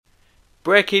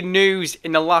Breaking news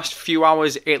in the last few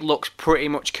hours, it looks pretty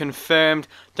much confirmed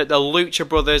that the Lucha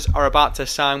Brothers are about to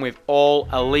sign with All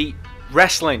Elite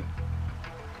Wrestling.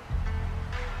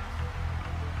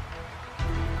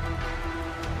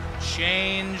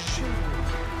 Change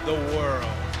the world.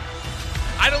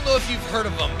 I don't know if you've heard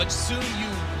of them, but soon you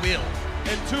will.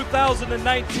 In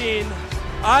 2019,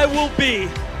 I will be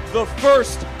the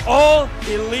first All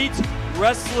Elite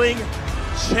Wrestling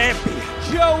Champion.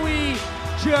 Joey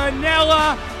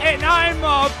Janela, and I'm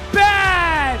a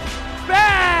bad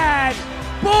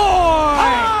boy!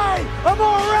 I am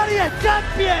already a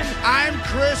champion! I'm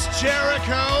Chris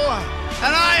Jericho,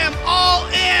 and I am all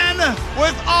in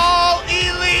with All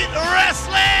Elite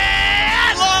Wrestling!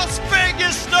 Las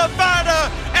Vegas,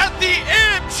 Nevada, at the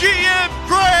MGM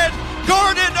Grand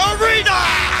Garden Arena!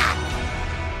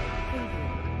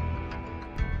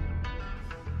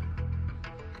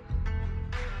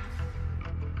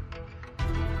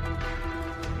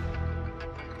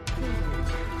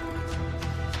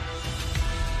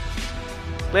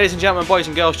 Ladies and gentlemen, boys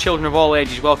and girls, children of all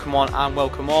ages, welcome one and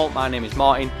welcome all. My name is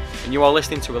Martin, and you are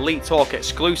listening to Elite Talk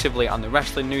exclusively on the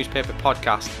Wrestling Newspaper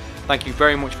Podcast. Thank you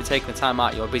very much for taking the time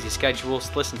out of your busy schedules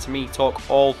to listen to me talk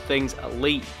all things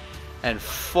Elite. And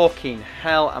fucking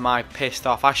hell am I pissed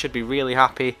off. I should be really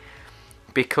happy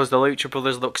because the Lucha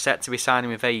Brothers look set to be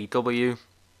signing with AEW.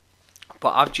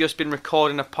 But I've just been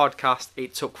recording a podcast.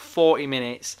 It took 40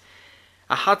 minutes.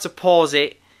 I had to pause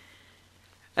it.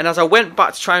 And as I went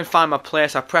back to try and find my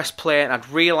place, I pressed play and I'd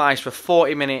realised for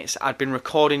 40 minutes I'd been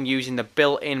recording using the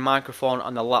built-in microphone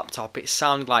on the laptop. It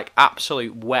sounded like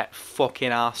absolute wet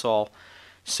fucking arsehole.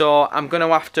 So I'm going to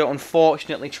have to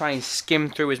unfortunately try and skim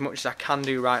through as much as I can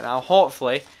do right now.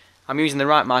 Hopefully I'm using the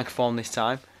right microphone this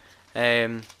time. But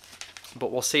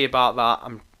we'll see about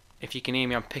that. If you can hear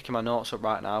me, I'm picking my notes up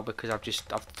right now because I've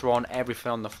thrown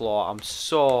everything on the floor. I'm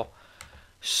so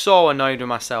annoyed with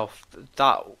myself.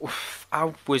 That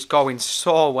I was going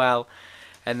so well,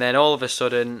 and then all of a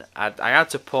sudden I had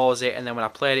to pause it, and then when I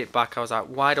played it back I was like,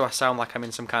 why do I sound like I'm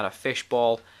in some kind of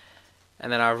fishbowl?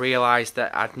 And then I realised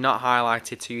that I'd not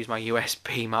highlighted to use my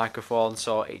USB microphone,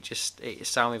 so it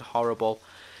sounded horrible.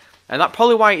 And that's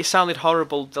probably why it sounded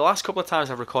horrible the last couple of times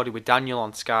I've recorded with Daniel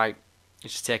on Skype.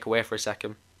 Just take away for a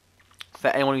second. For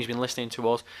anyone who's been listening to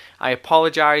us, I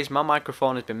apologise. My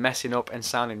microphone has been messing up and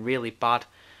sounding really bad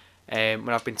when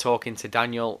I've been talking to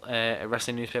Daniel at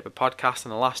Wrestling Newspaper Podcast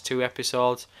in the last 2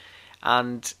 episodes,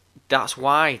 and that's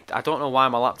why. I don't know why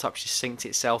my laptop just synced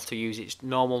itself to use its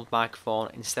normal microphone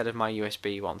instead of my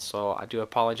USB one, so I do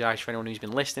apologise for anyone who's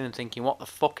been listening and thinking, what the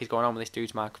fuck is going on with this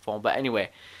dude's microphone? But anyway,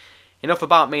 enough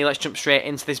about me, let's jump straight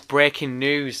into this breaking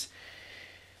news.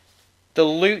 The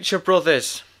Lucha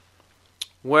Brothers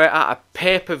were at a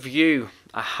pay-per-view.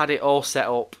 I had it all set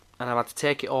up and I've had to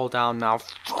take it all down now.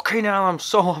 Fucking hell, I'm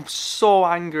so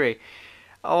angry.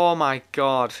 Oh my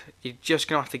god. You're just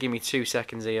going to have to give me 2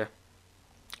 seconds here.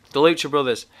 The Lucha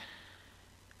Brothers.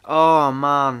 Oh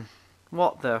man.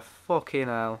 What the fucking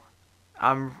hell.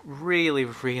 I'm really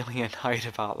annoyed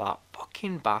about that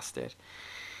fucking bastard.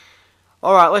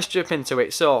 Alright, let's jump into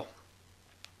it. So,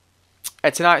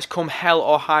 tonight's Come Hell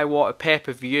or High Water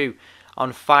pay-per-view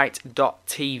on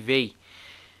FITE.tv.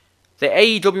 The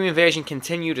AEW invasion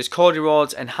continued as Cody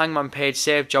Rhodes and Hangman Page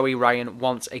saved Joey Ryan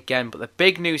once again, but the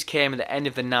big news came at the end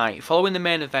of the night, following the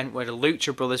main event where the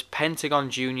Lucha Brothers, Pentagon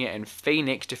Jr. and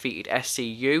Phoenix defeated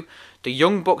SCU. The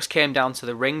Young Bucks came down to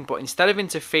the ring, but instead of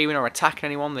interfering or attacking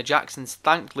anyone, the Jacksons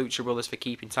thanked Lucha Brothers for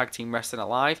keeping tag team wrestling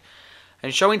alive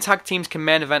and showing tag teams can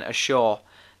main event a show.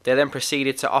 They then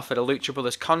proceeded to offer the Lucha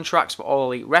Brothers contracts for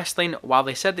All Elite Wrestling. While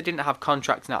they said they didn't have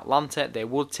contracts in Atlanta, they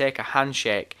would take a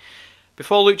handshake.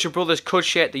 Before Lucha Brothers could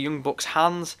shake the Young Bucks'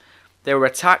 hands, they were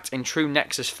attacked in true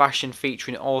Nexus fashion,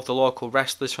 featuring all of the local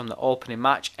wrestlers from the opening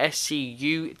match.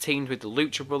 SCU teamed with the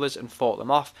Lucha Brothers and fought them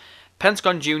off.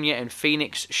 Pentagon Jr. and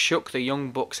Phoenix shook the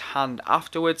Young Bucks' hand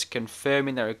afterwards,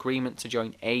 confirming their agreement to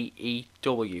join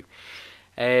AEW.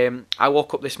 I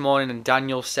woke up this morning and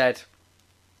Daniel showed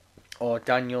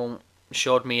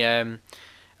me a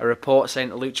report saying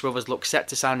the Lucha Brothers look set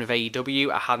to sign with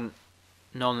AEW. I hadn't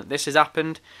known that this has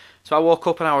happened. So I woke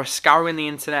up and I was scouring the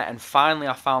internet, and finally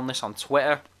I found this on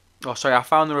Twitter. I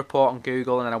found the report on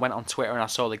Google, and then I went on Twitter and I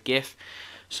saw the GIF.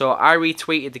 So I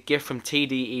retweeted the GIF from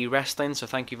TDE Wrestling, so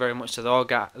thank you very much to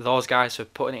those guys for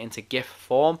putting it into GIF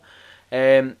form.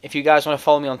 If you guys want to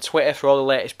follow me on Twitter for all the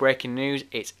latest breaking news,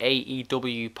 it's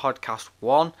AEW Podcast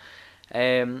 1.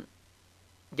 I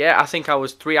think I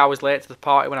was 3 hours late to the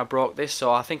party when I broke this,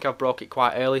 so I think I broke it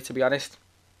quite early, to be honest.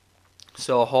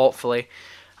 So hopefully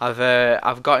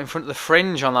I've got in front of the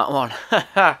fringe on that one.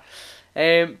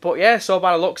 But yeah, so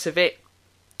by the looks of it,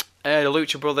 the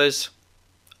Lucha Brothers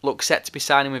look set to be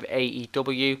signing with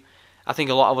AEW. I think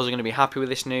a lot of us are going to be happy with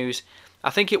this news. I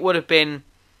think it would have been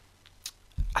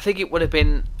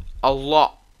a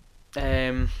lot.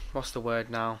 What's the word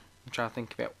now? I'm trying to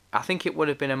think of it. I think it would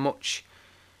have been a much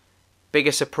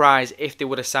bigger surprise if they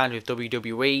would have signed with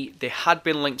WWE. They had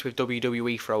been linked with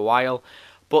WWE for a while,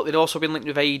 but they'd also been linked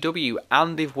with AEW,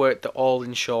 and they've worked at All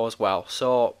In Show as well.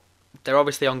 So they're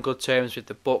obviously on good terms with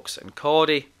the Bucks and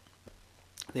Cody.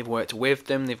 They've worked with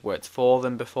them, they've worked for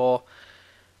them before.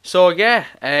 So yeah,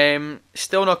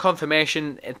 still no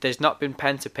confirmation. There's not been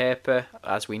pen to paper,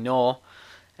 as we know.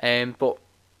 But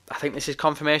I think this is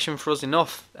confirmation for us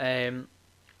enough. The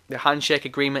handshake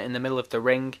agreement in the middle of the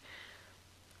ring.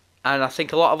 And I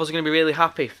think a lot of us are going to be really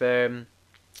happy. For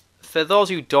those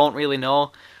who don't really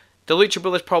know, the Lucha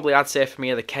Brothers probably, I'd say for me,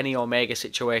 are the Kenny Omega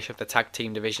situation of the tag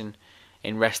team division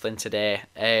in wrestling today.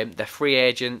 They're free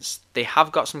agents. They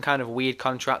have got some kind of weird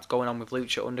contract going on with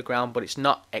Lucha Underground, but it's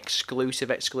not exclusive.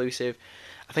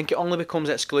 I think it only becomes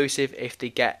exclusive if they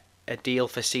get a deal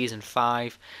for Season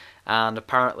 5. And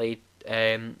apparently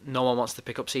no one wants to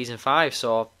pick up Season 5,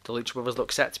 so the Lucha Brothers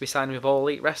look set to be signing with All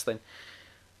Elite Wrestling.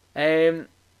 For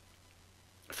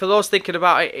those thinking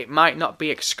about it, it might not be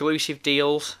exclusive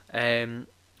deals,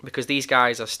 because these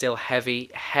guys are still heavy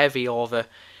over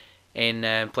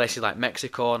in places like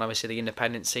Mexico and obviously the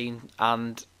independent scene.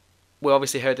 And we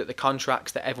obviously heard that the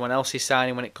contracts that everyone else is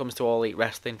signing when it comes to All Elite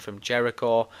Wrestling, from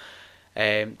Jericho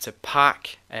to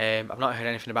Pac, I've not heard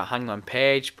anything about Hangman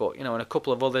Page, but and a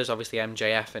couple of others, obviously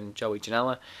MJF and Joey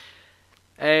Janela.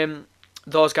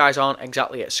 Those guys aren't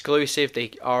exactly exclusive.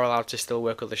 They are allowed to still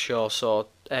work other shows. So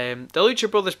the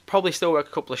Lucha Brothers probably still work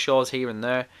a couple of shows here and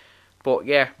there. But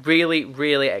yeah, really,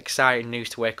 really exciting news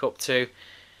to wake up to.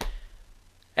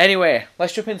 Anyway,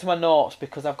 let's jump into my notes,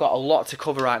 because I've got a lot to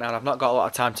cover right now and I've not got a lot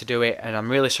of time to do it. And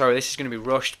I'm really sorry this is going to be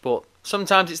rushed, but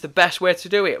sometimes it's the best way to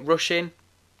do it. Rush in.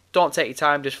 Don't take your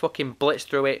time. Just fucking blitz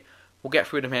through it. We'll get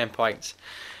through the main points.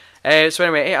 So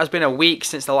anyway, it has been a week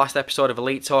since the last episode of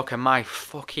Elite Talk, and my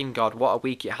fucking god, what a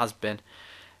week it has been.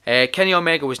 Kenny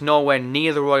Omega was nowhere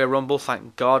near the Royal Rumble,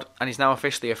 thank God, and is now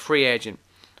officially a free agent.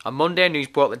 On Monday, news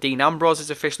broke that Dean Ambrose has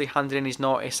officially handed in his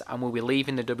notice and will be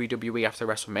leaving the WWE after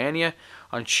WrestleMania.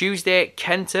 On Tuesday,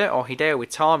 Kenta, or Hideo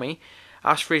Itami,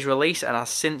 asked for his release and has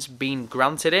since been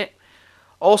granted it.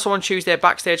 Also on Tuesday,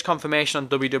 backstage confirmation on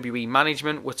WWE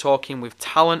management. We're talking with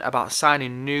talent about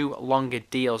signing new, longer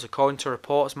deals. According to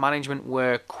reports, management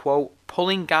were, quote,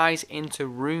 pulling guys into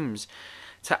rooms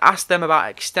to ask them about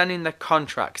extending their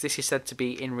contracts. This is said to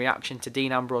be in reaction to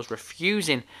Dean Ambrose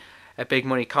refusing a big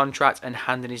money contract and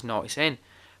handing his notice in.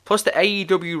 Plus, the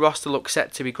AEW roster looks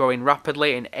set to be growing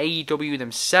rapidly, and AEW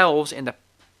themselves, in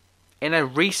a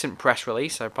recent press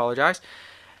release,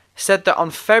 said that on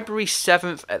February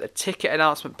 7th at the ticket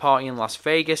announcement party in Las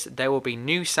Vegas, there will be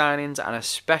new signings and a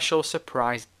special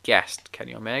surprise guest,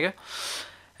 Kenny Omega.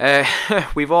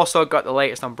 We've also got the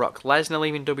latest on Brock Lesnar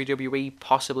leaving WWE,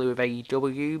 possibly with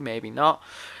AEW, maybe not,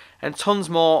 and tons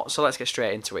more, so let's get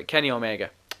straight into it. Kenny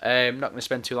Omega. I'm not going to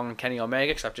spend too long on Kenny Omega,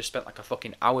 because I've just spent like a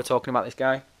fucking hour talking about this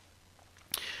guy.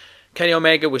 Kenny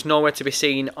Omega was nowhere to be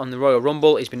seen on the Royal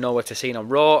Rumble. He's been nowhere to be seen on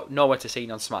Raw, nowhere to be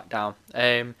seen on SmackDown.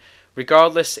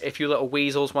 Regardless, if you little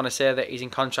weasels want to say that he's in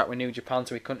contract with New Japan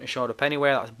so he couldn't have showed up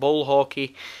anywhere, that's bull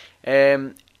hawky.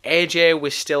 AJ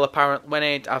was still apparent,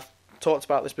 I've talked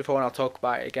about this before and I'll talk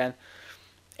about it again.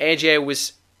 AJ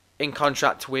was in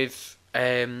contract with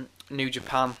New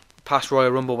Japan past Royal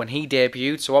Rumble when he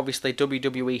debuted, so obviously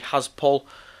WWE has pull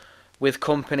with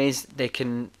companies. They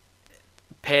can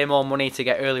pay more money to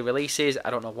get early releases. I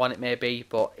don't know when it may be,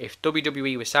 but if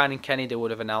WWE was signing Kenny, they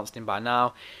would have announced him by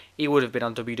now. He would have been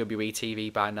on WWE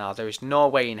TV by now. There is no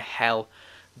way in hell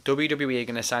WWE are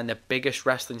going to sign the biggest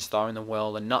wrestling star in the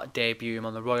world and not debut him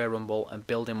on the Royal Rumble and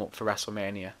build him up for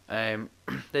WrestleMania.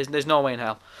 There's no way in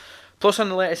hell. Plus, on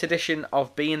the latest edition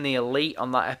of Being the Elite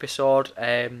on that episode,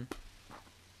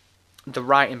 the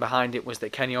writing behind it was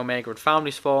that Kenny Omega had found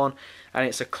his phone and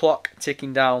it's a clock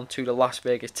ticking down to the Las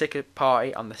Vegas ticket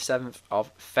party on the 7th of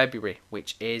February,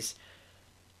 which is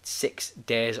 6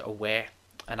 days away.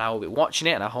 And I will be watching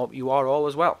it, and I hope you are all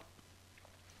as well.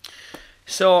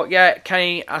 So, yeah,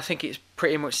 Kenny, I think it's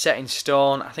pretty much set in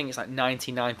stone. I think it's like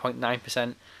 99.9%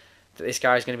 that this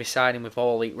guy is going to be signing with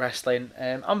All Elite Wrestling.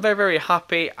 I'm very, very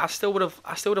happy. I still would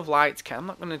have liked Kenny. I'm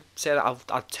not going to say that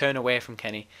I'd turn away from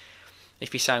Kenny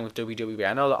if he signed with WWE.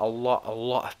 I know that a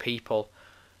lot of people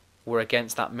were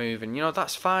against that move, and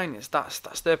that's fine.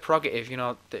 That's their prerogative.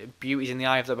 The beauty's in the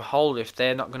eye of the beholder. If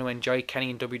they're not going to enjoy Kenny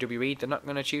in WWE, they're not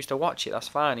going to choose to watch it. That's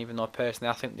fine. Even though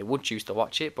personally I think they would choose to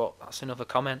watch it, but that's another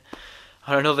comment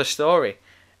on another story.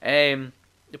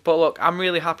 But look, I'm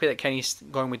really happy that Kenny's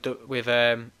going with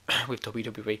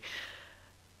WWE.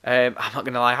 I'm not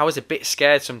going to lie, I was a bit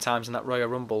scared sometimes in that Royal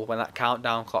Rumble when that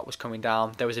countdown clock was coming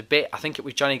down. There was a bit, I think it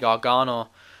was Johnny Gargano,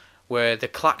 where the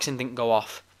klaxon didn't go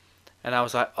off. And I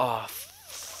was like, oh,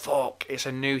 fuck, it's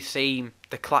a new theme.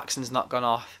 The klaxon's not gone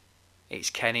off. It's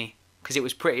Kenny. Because it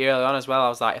was pretty early on as well. I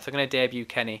was like, if they're going to debut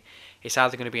Kenny, it's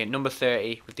either going to be at number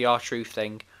 30 with the R-Truth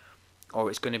thing, or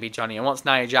it's going to be Johnny. And once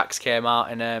Nia Jax came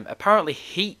out and apparently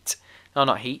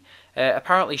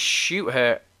apparently shoot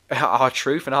her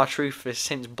R-Truth, and R-Truth has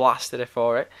since blasted her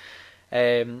for it.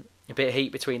 A bit of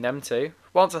heat between them two.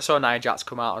 Once I saw Nia Jax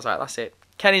come out, I was like, that's it.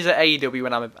 Kenny's at AEW,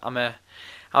 and I'm a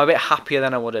bit happier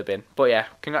than I would have been. But yeah,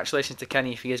 congratulations to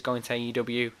Kenny if he is going to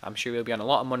AEW. I'm sure he'll be on a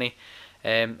lot of money,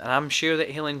 and I'm sure that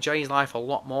he'll enjoy his life a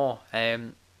lot more.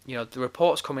 You know, the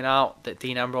reports coming out that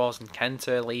Dean Ambrose and Kenta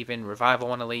are leaving, Revival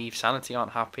want to leave, Sanity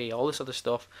aren't happy, all this other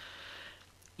stuff.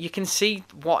 You can see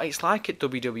what it's like at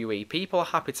WWE. People are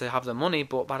happy to have the money,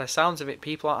 but by the sounds of it,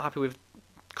 people aren't happy with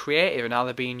creative and how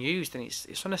they're being used, and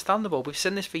it's understandable. We've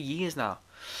seen this for years now.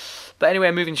 But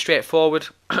anyway, moving straight forward,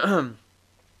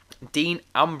 Dean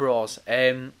Ambrose.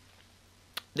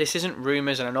 This isn't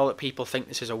rumours, and I know that people think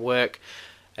this is a work.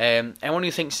 Anyone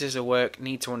who thinks this is a work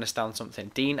needs to understand something.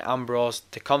 Dean Ambrose,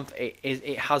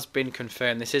 it has been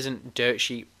confirmed. This isn't dirt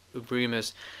sheet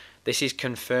rumours. This is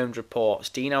confirmed reports.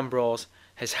 Dean Ambrose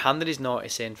has handed his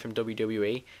notice in from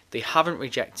WWE. They haven't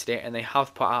rejected it, and they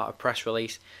have put out a press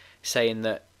release saying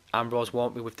that Ambrose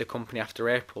won't be with the company after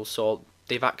April. So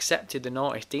they've accepted the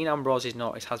notice. Dean Ambrose's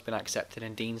notice has been accepted,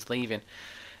 and Dean's leaving.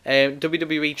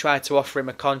 WWE tried to offer him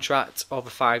a contract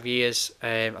over 5 years.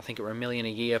 I think it were $1 million a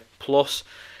year plus,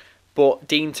 but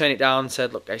Dean turned it down and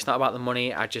said, "Look, it's not about the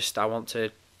money. I want to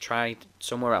try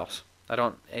somewhere else.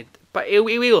 But he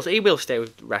will stay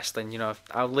with wrestling. You know,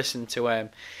 I listened to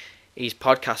his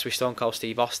podcast with Stone Cold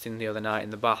Steve Austin the other night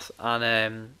in the bath,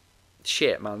 and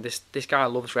shit, man, this guy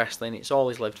loves wrestling. It's all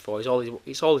he's lived for. It's all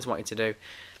he's wanted to do."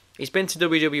 He's been to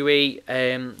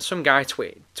WWE. Some guy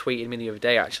tweeted me the other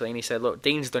day, actually, and he said, look,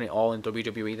 Dean's done it all in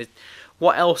WWE.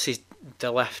 What else is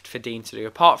there left for Dean to do,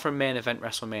 apart from main event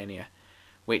WrestleMania,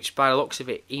 which, by the looks of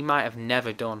it, he might have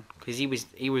never done, because he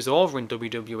was over in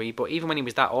WWE, but even when he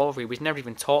was that over, he was never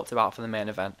even talked about for the main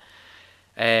event.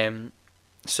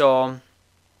 So,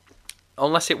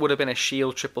 unless it would have been a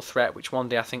Shield triple threat, which one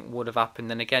day I think would have happened,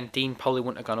 then again, Dean probably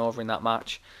wouldn't have gone over in that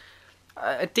match.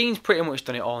 Dean's pretty much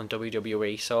done it all in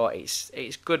WWE, so it's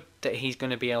good that he's going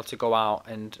to be able to go out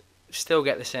and still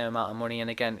get the same amount of money. And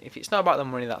again, if it's not about the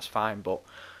money, that's fine. But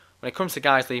when it comes to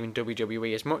guys leaving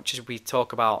WWE, as much as we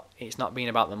talk about it's not being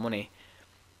about the money,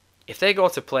 if they go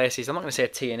to places, I'm not going to say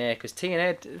TNA, because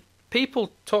TNA,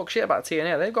 people talk shit about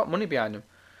TNA, they've got money behind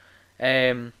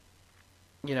them.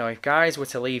 You know, if guys were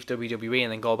to leave WWE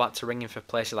and then go back to ringing for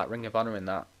places like Ring of Honor and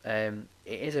that,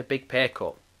 it is a big pay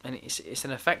cut, and it's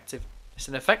an effect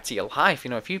to your life.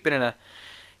 You know, if you've been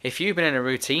in a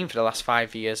routine for the last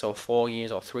 5 years or 4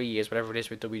 years or 3 years, whatever it is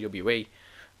with WWE,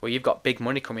 where you've got big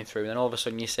money coming through, and then all of a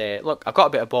sudden you say, look, I've got a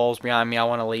bit of balls behind me, I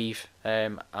want to leave.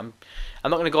 I'm not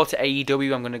going to go to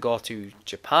AEW, I'm going to go to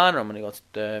Japan, or I'm going to go to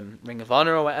the Ring of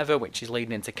Honor or whatever, which is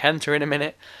leading into Kenta in a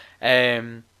minute.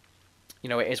 You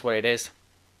know, it is what it is.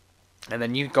 And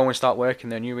then you go and start working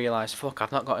there and you realise, fuck,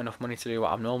 I've not got enough money to do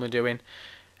what I'm normally doing.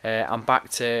 I'm back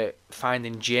to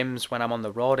finding gyms when I'm on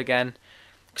the road again.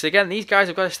 Because again, these guys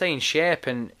have got to stay in shape,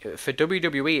 and for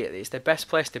WWE, it's the best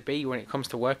place to be when it comes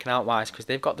to working out wise, because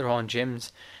they've got their own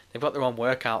gyms, they've got their own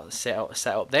workout set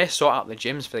up. They sort out the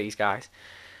gyms for these guys.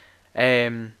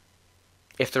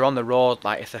 If they're on the road,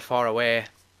 like if they're far away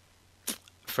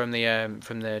from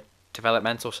the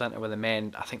developmental centre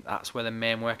I think that's where the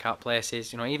main workout place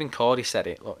is. You know, even Cody said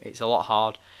it. Look, it's a lot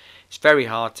hard. It's very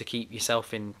hard to keep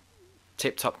yourself in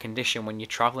tip-top condition when you're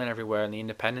travelling everywhere in the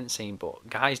independent scene, but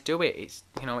guys do it. It's,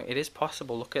 you know, it is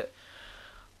possible. Look at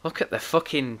the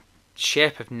fucking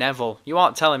shape of Neville. You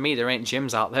aren't telling me there ain't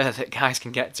gyms out there that guys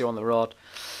can get to on the road.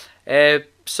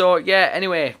 So yeah,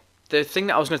 anyway, the thing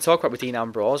that I was going to talk about with Dean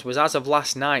Ambrose was, as of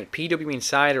last night, PW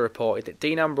Insider reported that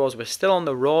Dean Ambrose was still on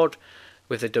the road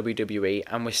with the WWE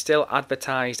and was still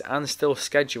advertised and still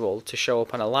scheduled to show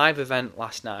up on a live event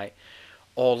last night,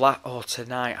 or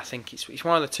tonight. I think it's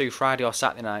one of the two, Friday or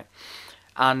Saturday night,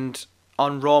 and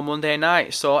on Raw Monday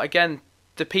night. So again,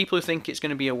 the people who think it's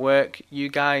going to be a work, you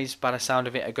guys, by the sound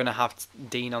of it, are going to have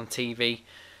Dean on TV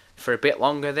for a bit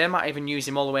longer. They might even use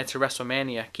him all the way to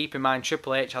WrestleMania. Keep in mind,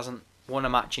 Triple H hasn't won a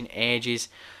match in ages,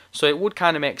 so it would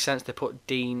kind of make sense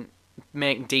to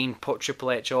make Dean put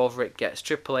Triple H over it, gets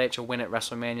Triple H a win at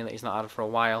WrestleMania that he's not had for a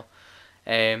while.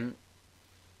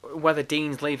 Whether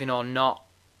Dean's leaving or not,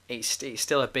 it's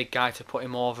still a big guy to put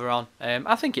him over on.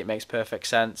 I think it makes perfect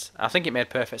sense. I think it made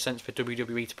perfect sense for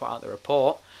WWE to put out the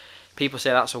report. People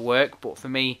say that's a work, but for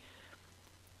me,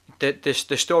 the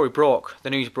story broke, the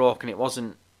news broke, and it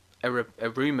wasn't a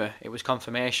rumour, it was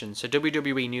confirmation. So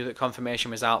WWE knew that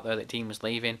confirmation was out there that Dean was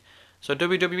leaving. So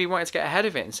WWE wanted to get ahead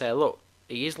of it and say, look,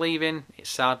 he is leaving, it's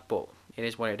sad, but it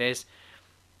is what it is.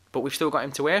 But we've still got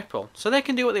him to April. So they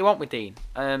can do what they want with Dean.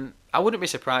 I wouldn't be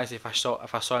surprised if I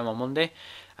saw him on Monday.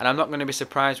 And I'm not going to be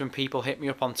surprised when people hit me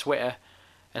up on Twitter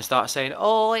and start saying,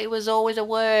 oh, it was always a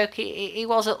work, he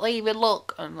wasn't leaving,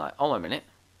 look. I'm like, hold on a minute.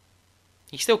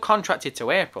 He's still contracted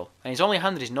to April, and he's only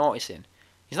handed his notice in.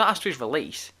 He's not asked for his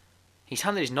release. He's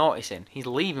handed his notice in. He's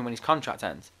leaving when his contract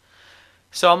ends.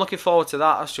 So I'm looking forward to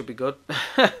that. That should be good.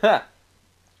 But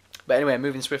anyway,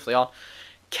 moving swiftly on.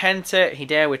 Kenta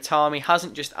Hideo Itami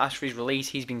hasn't just asked for his release,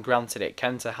 he's been granted it.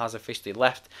 Kenta has officially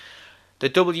left the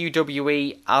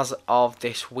WWE as of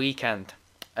this weekend.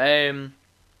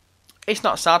 It's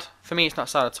not sad. For me, it's not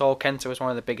sad at all. Kenta was one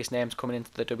of the biggest names coming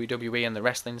into the WWE and the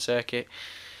wrestling circuit.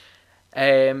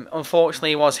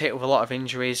 Unfortunately, he was hit with a lot of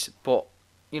injuries, but,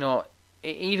 you know,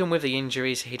 even with the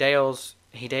injuries, Hideo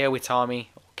Itami,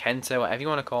 or Kenta, whatever you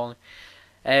want to call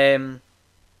him,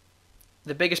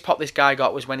 the biggest pop this guy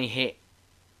got was when he hit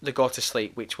the go to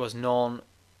sleep, which was known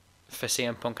for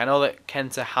CM Punk. I know that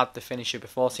Kenta had the finisher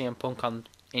before CM Punk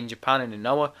in Japan and in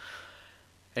Noah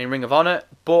and in Ring of Honor,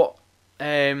 but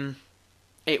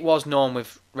it was known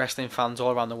with wrestling fans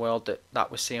all around the world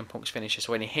that was CM Punk's finisher.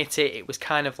 So when he hit it, it was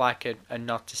kind of like a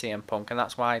nod to CM Punk, and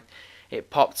that's why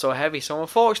it popped so heavy. So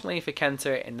unfortunately for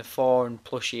Kenta, in the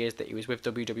 4+ years that he was with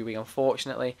WWE,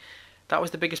 unfortunately, that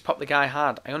was the biggest pop the guy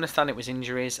had. I understand it was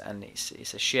injuries, and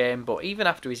it's a shame, but even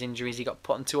after his injuries, he got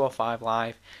put on 205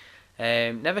 Live.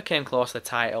 Never came close to the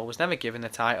title, was never given the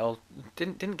title,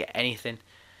 didn't get anything.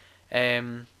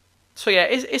 So yeah,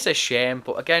 it's a shame,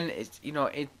 but again,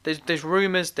 there's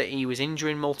rumours that he was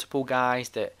injuring multiple guys,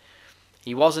 that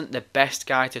he wasn't the best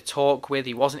guy to talk with,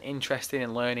 he wasn't interested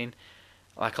in learning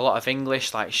like a lot of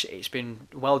English. Like, it's been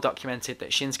well documented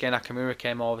that Shinsuke Nakamura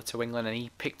came over to England and he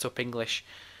picked up English,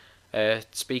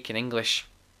 speaking English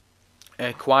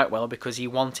quite well because he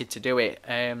wanted to do it.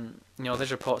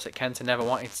 There's reports that Kenta never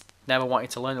wanted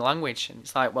to learn the language, and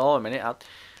it's like, well, a minute,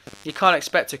 you can't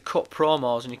expect to cut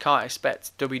promos and you can't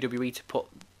expect WWE to put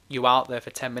you out there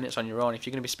for 10 minutes on your own if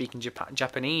you're going to be speaking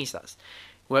Japanese. That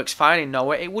works fine in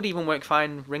Norway. It would even work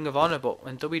fine in Ring of Honor, but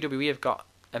when WWE have got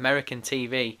American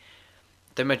TV,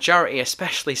 the majority,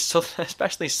 especially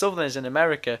Southerners in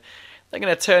America, they're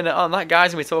going to turn it on. That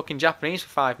guy's going to be talking Japanese for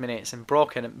 5 minutes and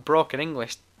broken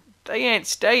English. They ain't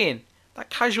staying. That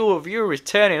casual viewer is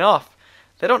turning off.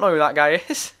 They don't know who that guy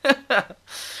is.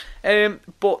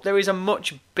 But there is a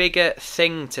much bigger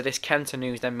thing to this Kenta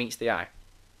news than meets the eye.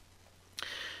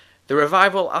 The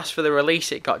Revival asked for the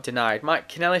release, it got denied. Mike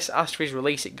Kanellis asked for his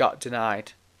release, it got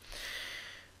denied.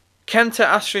 Kenta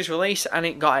asked for his release and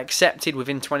it got accepted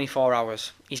within 24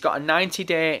 hours. He's got a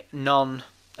 90-day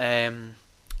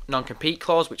non-compete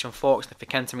clause, which unfortunately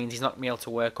for Kenta means he's not going to be able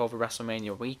to work over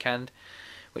WrestleMania weekend,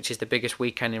 which is the biggest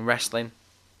weekend in wrestling.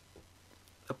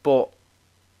 But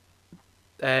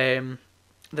the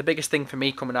biggest thing for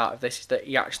me coming out of this is that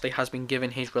he actually has been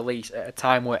given his release at a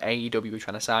time where AEW are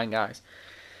trying to sign guys.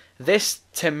 This,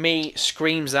 to me,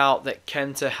 screams out that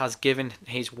Kenta has given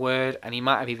his word, and he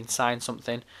might have even signed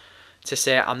something to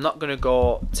say, I'm not going to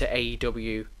go to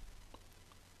AEW.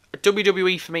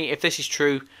 WWE, for me, if this is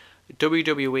true,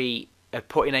 WWE are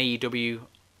putting AEW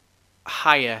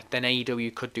higher than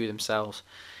AEW could do themselves.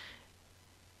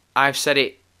 I've said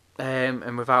it,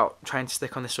 and without trying to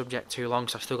stick on the subject too long,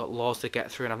 because I've still got laws to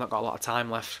get through and I've not got a lot of time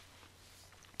left.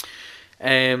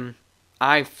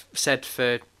 I've said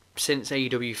since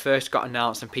AEW first got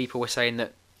announced and people were saying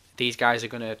that these guys are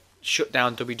going to shut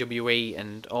down WWE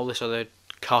and all this other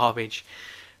garbage,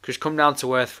 because come down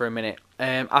to earth for a minute.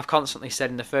 I've constantly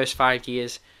said in the first 5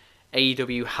 years,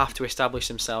 AEW have to establish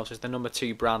themselves as the number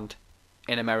 2 brand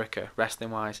in America,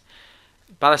 wrestling-wise.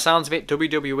 By the sounds of it,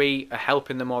 WWE are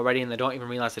helping them already and they don't even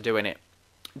realise they're doing it.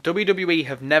 WWE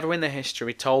have never in their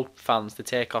history told fans to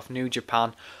take off New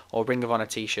Japan or Ring of Honor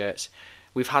t-shirts.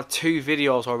 We've had 2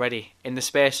 videos already. In the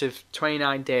space of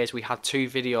 29 days, we had 2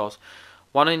 videos.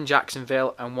 One in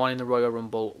Jacksonville and one in the Royal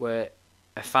Rumble where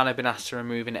a fan had been asked to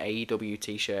remove an AEW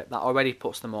t-shirt. That already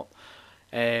puts them up.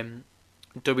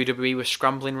 WWE was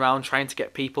scrambling around trying to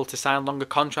get people to sign longer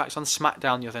contracts on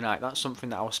SmackDown the other night. That's something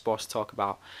that I was supposed to talk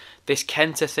about. This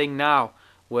Kenta thing now,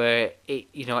 where it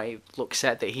looks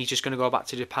set that he's just going to go back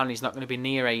to Japan, he's not going to be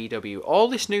near AEW. All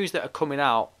this news that are coming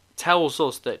out tells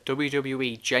us that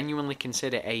WWE genuinely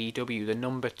consider AEW the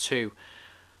number 2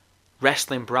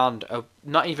 wrestling brand,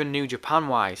 not even New Japan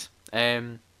wise.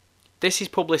 This is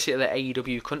publicity that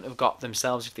AEW couldn't have got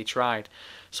themselves if they tried.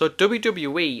 So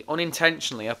WWE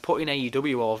unintentionally are putting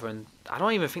AEW over, and I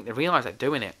don't even think they realise they're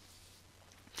doing it.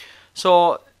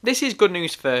 So this is good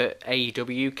news for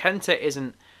AEW. Kenta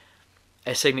isn't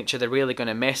a signature they're really going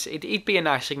to miss. He'd be a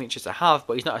nice signature to have,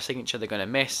 but he's not a signature they're going to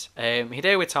miss.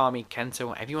 Hideo Itami, Kenta,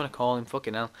 whatever you want to call him,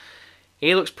 fucking hell.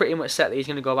 He looks pretty much set that he's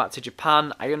going to go back to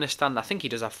Japan. I understand. I think he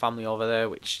does have family over there,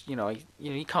 which,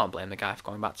 you can't blame the guy for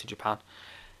going back to Japan.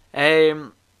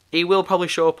 He will probably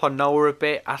show up on Noah a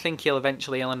bit. I think he'll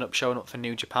end up showing up for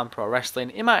New Japan Pro Wrestling.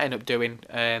 He might end up doing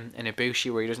an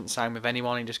Ibushi where he doesn't sign with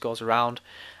anyone, he just goes around.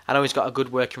 I know he's got a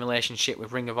good working relationship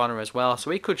with Ring of Honor as well, so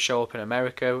he could show up in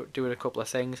America doing a couple of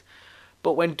things.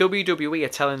 But when WWE are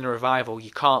telling the Revival,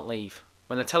 you can't leave.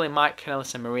 When they're telling Mike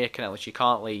Kanellis and Maria Kanellis, you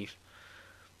can't leave.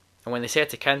 And when they say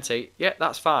to Kenta, yeah,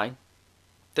 that's fine,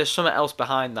 there's something else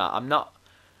behind that.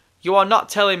 You are not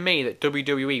telling me that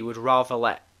WWE would rather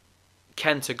let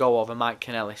Kenta go over Mike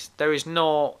Kanellis. There is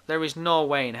no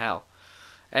way in hell.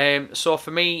 So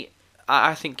for me,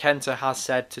 I think Kenta has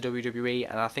said to WWE,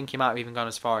 and I think he might have even gone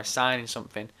as far as signing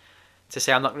something to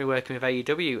say, I'm not going to be working with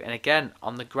AEW. And again,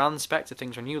 on the grand spectrum of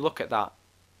things, when you look at that,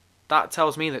 that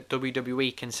tells me that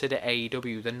WWE consider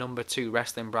AEW the number 2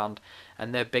 wrestling brand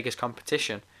and their biggest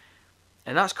competition.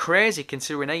 And that's crazy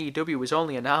considering AEW was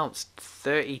only announced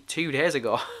 32 days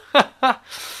ago.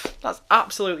 That's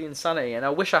absolutely insanity, and I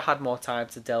wish I had more time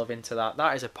to delve into that.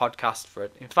 That is a podcast for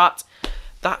it. In fact,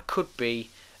 that could be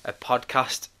a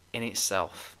podcast in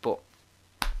itself. But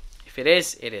if it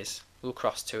is, it is. We'll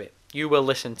cross to it. You will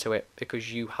listen to it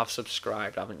because you have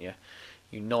subscribed, haven't you?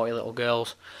 You naughty little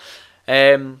girls.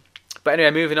 But anyway,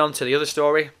 moving on to the other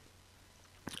story.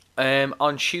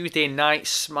 On Tuesday night,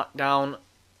 SmackDown,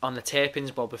 on the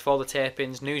tapings, well, before the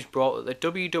tapings, news brought that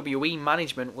the WWE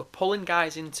management were pulling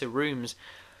guys into rooms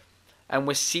and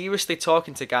were seriously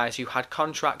talking to guys who had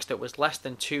contracts that was less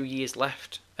than 2 years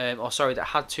left, that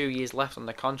had 2 years left on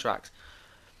the contracts,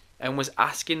 and was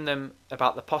asking them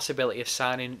about the possibility of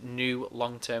signing new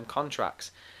long-term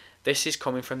contracts. This is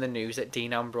coming from the news that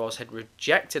Dean Ambrose had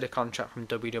rejected a contract from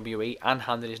WWE and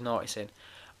handed his notice in,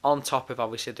 on top of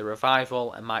obviously the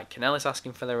Revival and Mike Kanellis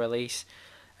asking for their release.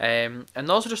 And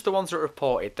those are just the ones that are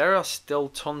reported. There are still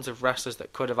tons of wrestlers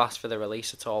that could have asked for the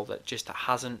release at all that just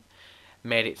hasn't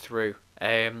made it through.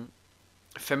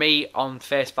 For me, on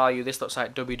face value, this looks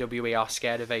like WWE are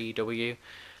scared of AEW.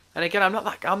 And again, I'm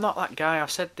not that guy.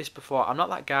 I've said this before. I'm not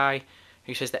that guy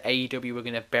who says that AEW are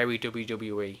going to bury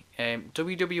WWE.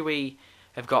 WWE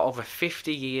have got over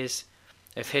 50 years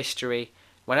of history.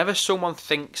 Whenever someone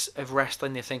thinks of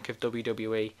wrestling, they think of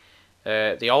WWE.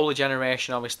 The older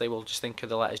generation obviously will just think of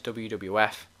the letters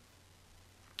WWF.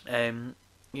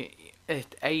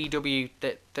 AEW,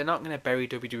 they're not going to bury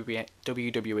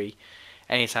WWE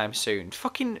anytime soon.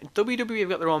 Fucking WWE have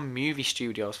got their own movie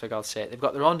studios, for God's sake. They've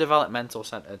got their own developmental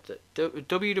centre.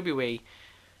 WWE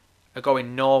are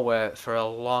going nowhere for a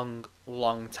long,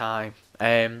 long time.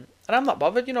 And I'm not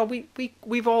bothered.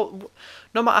 We've all,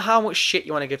 no matter how much shit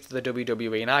you want to give to the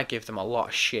WWE, and I give them a lot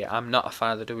of shit. I'm not a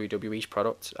fan of the WWE's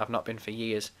product. I've not been for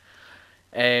years.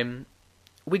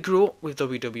 We grew up with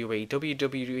WWE.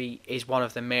 WWE is one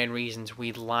of the main reasons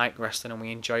we like wrestling and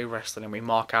we enjoy wrestling and we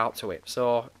mark out to it.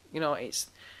 So,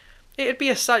 it'd be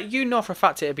a sad, for a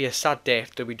fact it'd be a sad day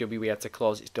if WWE had to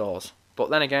close its doors. But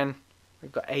then again,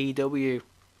 we've got AEW.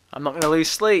 I'm not going to lose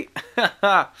sleep.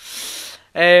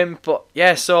 But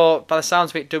yeah, so by the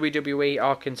sounds of it, WWE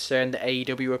are concerned that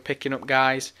AEW are picking up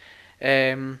guys.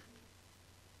 For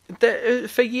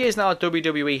years now,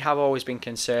 WWE have always been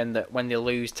concerned that when they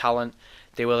lose talent,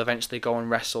 they will eventually go and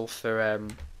wrestle for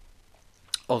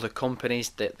other companies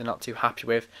that they're not too happy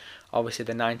with. Obviously,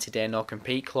 the 90-day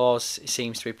no-compete clause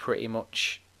seems to be pretty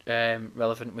much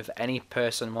relevant with any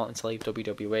person wanting to leave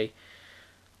WWE.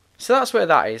 So that's where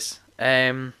that is.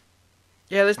 Yeah,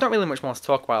 there's not really much more to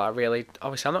talk about that, really.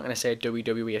 Obviously, I'm not going to say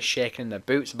WWE are shaking their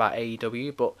boots about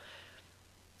AEW, but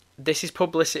this is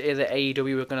publicity that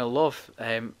AEW are going to love.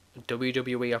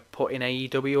 WWE are putting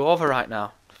AEW over right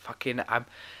now. Fucking,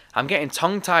 I'm getting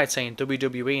tongue-tied saying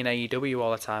WWE and AEW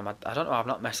all the time. I don't know, I've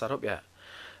not messed that up yet.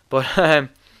 But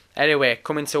anyway,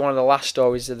 coming to one of the last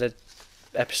stories of the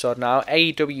episode now.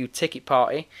 AEW Ticket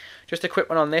Party. Just a quick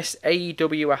one on this.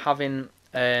 AEW are having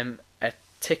a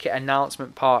ticket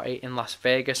announcement party in Las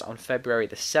Vegas on February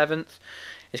the 7th.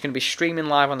 It's going to be streaming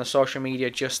live on the social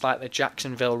media just like the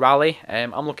Jacksonville rally.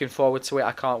 I'm looking forward to it.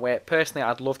 I can't wait. Personally,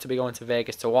 I'd love to be going to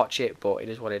Vegas to watch it, but it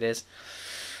is what it is.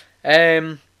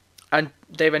 And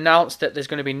they've announced that there's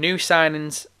going to be new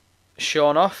signings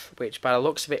shown off, which by the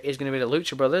looks of it is going to be the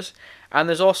Lucha Brothers. And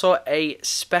there's also a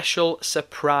special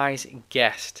surprise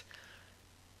guest.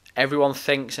 Everyone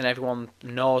thinks and everyone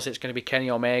knows it's going to be Kenny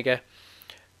Omega.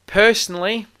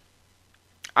 Personally,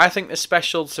 I think the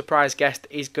special surprise guest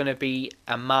is going to be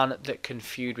a man that can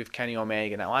feud with Kenny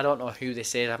Omega. Now, I don't know who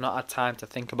this is. I've not had time to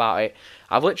think about it.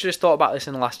 I've literally just thought about this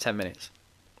in the last 10 minutes.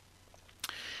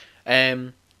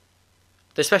 The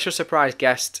special surprise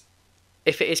guest,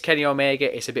 if it is Kenny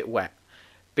Omega, it's a bit wet.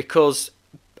 Because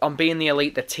on Being the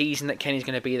Elite, they're teasing that Kenny's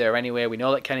going to be there anyway. We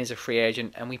know that Kenny's a free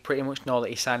agent, and we pretty much know that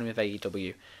he's signing with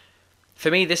AEW.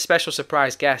 For me, this special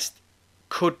surprise guest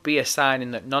could be a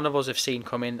signing that none of us have seen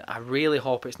coming. I really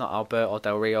hope it's not Alberto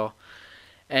Del Rio.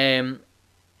 And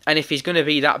if he's going to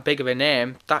be that big of a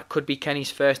name, that could be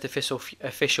Kenny's first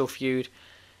official feud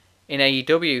in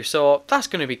AEW. So that's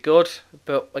going to be good.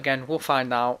 But again, we'll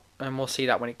find out, and we'll see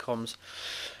that when it comes.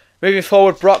 Moving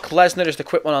forward, Brock Lesnar, just a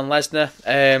quick one on Lesnar.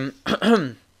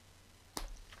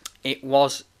 It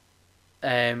was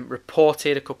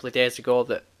reported a couple of days ago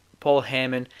that Paul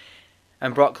Heyman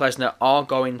and Brock Lesnar are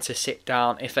going to sit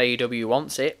down if AEW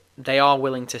wants it. They are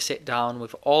willing to sit down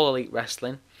with All Elite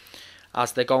Wrestling,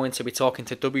 as they're going to be talking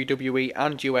to WWE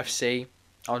and UFC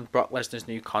on Brock Lesnar's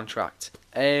new contract.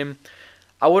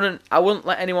 I wouldn't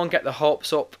let anyone get the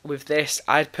hopes up with this.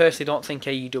 I personally don't think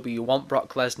AEW want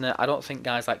Brock Lesnar. I don't think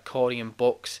guys like Cody and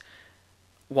Bucks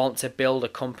want to build a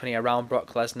company around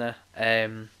Brock Lesnar.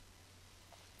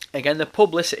 Again, the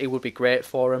publicity would be great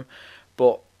for him,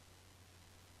 but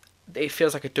it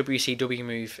feels like a WCW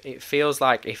move. It feels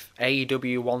like if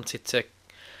AEW wanted to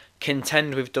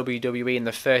contend with WWE in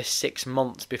the first 6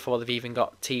 months before they've even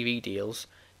got TV deals,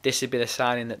 this would be the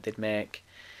signing that they'd make.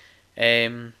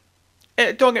 Don't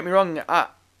get me wrong,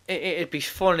 it'd be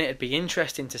fun, it'd be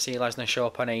interesting to see Lesnar show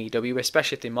up on AEW,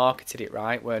 especially if they marketed it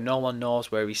right, where no one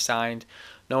knows where he's signed,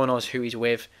 no one knows who he's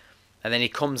with, and then he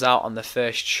comes out on the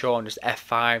first show and just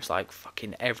F5s like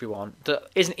fucking everyone that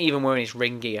isn't even wearing his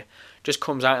ring gear, just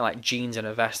comes out in like jeans and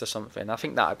a vest or something. I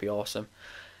think that'd be awesome.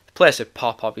 The place would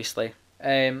pop, obviously.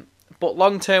 But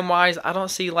long term wise, I don't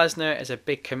see Lesnar as a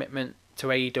big commitment to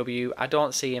AEW. I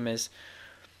don't see him as...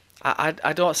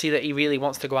 I don't see that he really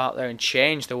wants to go out there and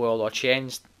change the world or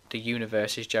change the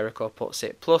universe, as Jericho puts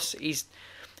it. Plus, he's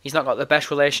not got the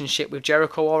best relationship with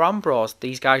Jericho or Ambrose.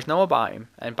 These guys know about him,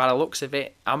 and by the looks of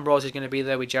it, Ambrose is going to be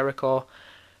there with Jericho,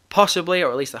 possibly, or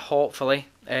at least hopefully,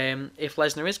 if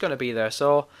Lesnar is going to be there.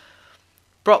 So,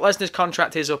 Brock Lesnar's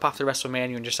contract is up after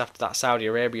WrestleMania and just after that Saudi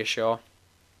Arabia show,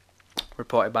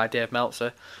 reported by Dave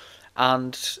Meltzer.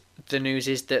 And the news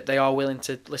is that they are willing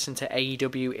to listen to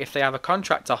AEW if they have a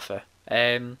contract offer.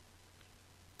 Again,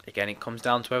 it comes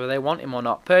down to whether they want him or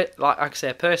not. Like I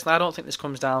say, personally, I don't think this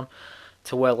comes down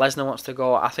to where Lesnar wants to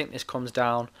go. I think this comes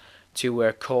down to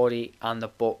where Cody and the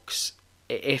Bucks,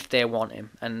 if they want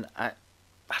him. And I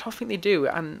don't think they do.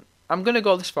 And I'm going to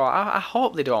go this far. I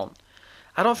hope they don't.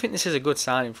 I don't think this is a good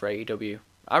signing for AEW.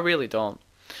 I really don't.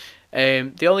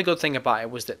 The only good thing about it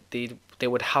was that they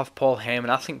would have Paul Heyman.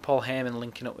 I think Paul Heyman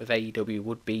linking up with AEW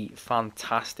would be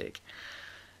fantastic.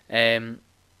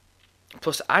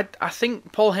 Plus, I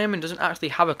think Paul Heyman doesn't actually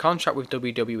have a contract with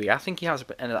WWE. I think he has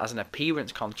an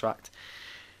appearance contract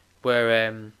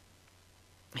where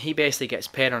he basically gets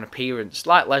paid on appearance,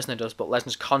 like Lesnar does, but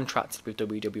Lesnar's contracted with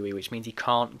WWE, which means he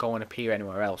can't go and appear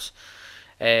anywhere else.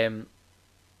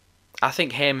 I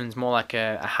think Heyman's more like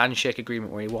a handshake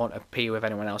agreement where he won't appear with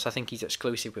anyone else. I think he's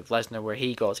exclusive with Lesnar, where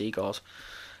he goes.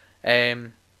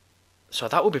 So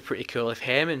that would be pretty cool if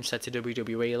Heyman said to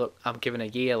WWE, look, I'm given a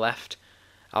year left.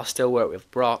 I'll still work with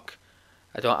Brock.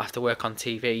 I don't have to work on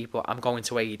TV, but I'm going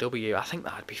to AEW. I think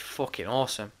that'd be fucking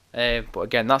awesome. But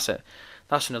again, that's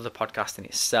another podcast in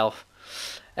itself.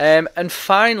 And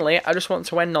finally, I just want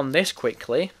to end on this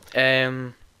quickly.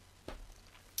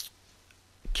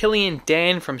 Killian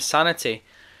Dane from Sanity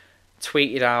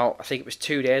tweeted out, I think it was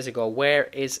 2 days ago, where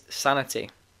is Sanity?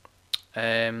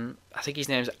 I think his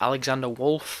name's Alexander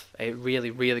Wolf, a really,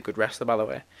 really good wrestler, by the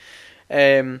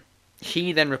way.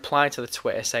 He then replied to the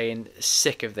Twitter saying,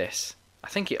 sick of this. I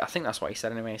think that's what he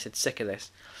said anyway. He said, sick of this.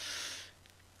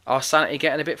 Are Sanity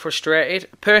getting a bit frustrated?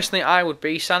 Personally, I would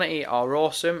be. Sanity are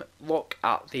awesome. Look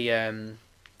at the,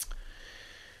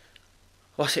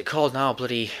 what's it called now?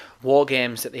 Bloody War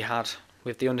Games that they had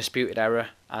with the Undisputed Era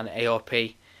and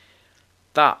AOP.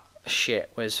 That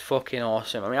shit was fucking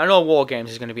awesome. I mean, I know War Games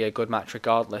is going to be a good match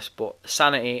regardless, but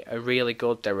Sanity are really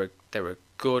good. They're a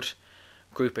good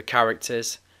group of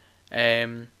characters.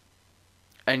 And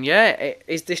yeah,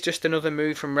 is this just another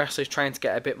move from wrestlers trying to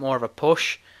get a bit more of a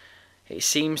push? It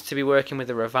seems to be working with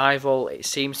the Revival. It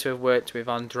seems to have worked with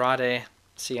Andrade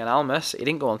Cien Almas. He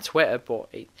didn't go on Twitter, but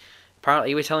apparently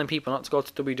he was telling people not to go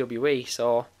to WWE,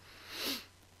 so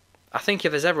I think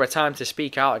if there's ever a time to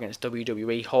speak out against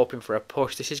WWE, hoping for a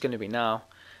push, this is going to be now.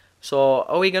 So,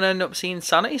 are we going to end up seeing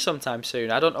Sanity sometime soon?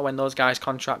 I don't know when those guys'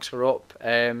 contracts are up.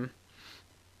 Eric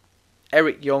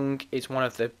Young is one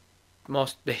of the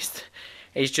most...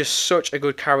 He's just such a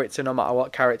good character no matter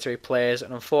what character he plays,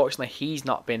 and unfortunately he's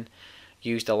not been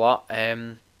used a lot.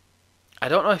 I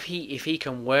don't know if he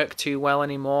can work too well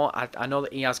anymore. I know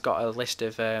that he has got a list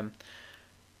of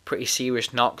pretty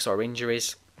serious knocks or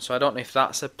injuries, so I don't know if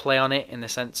that's a play on it in the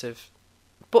sense of...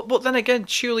 But then again,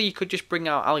 surely you could just bring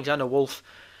out Alexander Wolf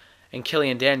and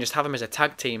Killian Dane, just have him as a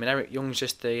tag team, and Eric Young's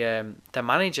just the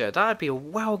manager. That'd be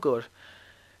well good.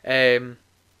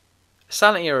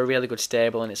 Sanity are a really good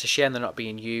stable, and it's a shame they're not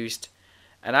being used.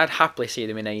 And I'd happily see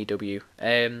them in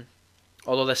AEW.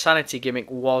 Although the Sanity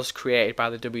gimmick was created by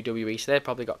the WWE, so they've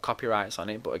probably got copyrights on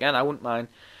it. But again, I wouldn't mind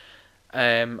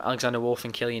Alexander Wolf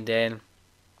and Killian Dane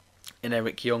and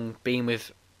Eric Young being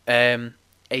with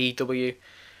AEW.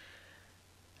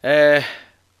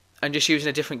 And just using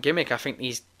a different gimmick. I think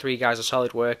these three guys are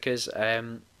solid workers.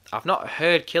 I've not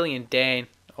heard Killian Dane,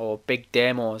 or Big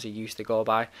Damo as he used to go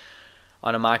by,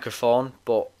 on a microphone,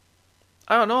 but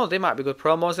I don't know, they might be good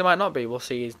promos, they might not be. We'll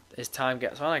see as time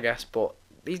gets on, I guess. But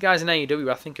these guys in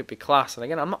AEW, I think, would be class. And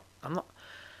again, I'm not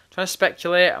trying to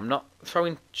speculate, I'm not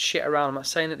throwing shit around, I'm not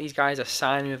saying that these guys are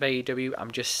signing with AEW, I'm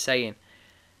just saying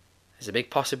there's a big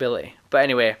possibility. But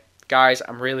anyway, guys,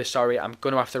 I'm really sorry, I'm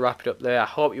going to have to wrap it up there. I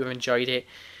hope you've enjoyed it.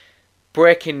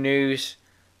 Breaking news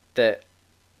that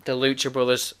the Lucha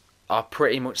Brothers are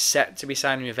pretty much set to be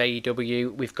signing with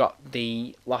AEW. We've got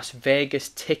the Las Vegas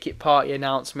ticket party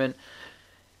announcement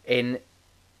in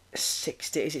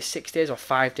 6 days. Is it 6 days or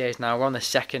 5 days now? We're on the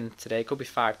 2nd today. It could be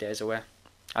 5 days away.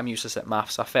 I'm useless at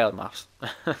maths. I failed maths.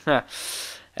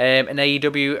 And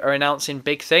AEW are announcing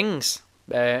big things.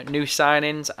 New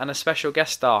signings and a special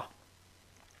guest star.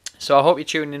 So I hope you're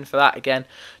tuning in for that again.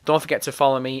 Don't forget to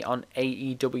follow me on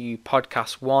AEW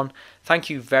Podcast 1. Thank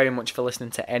you very much for listening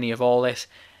to any of all this.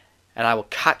 And I will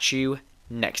catch you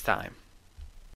next time.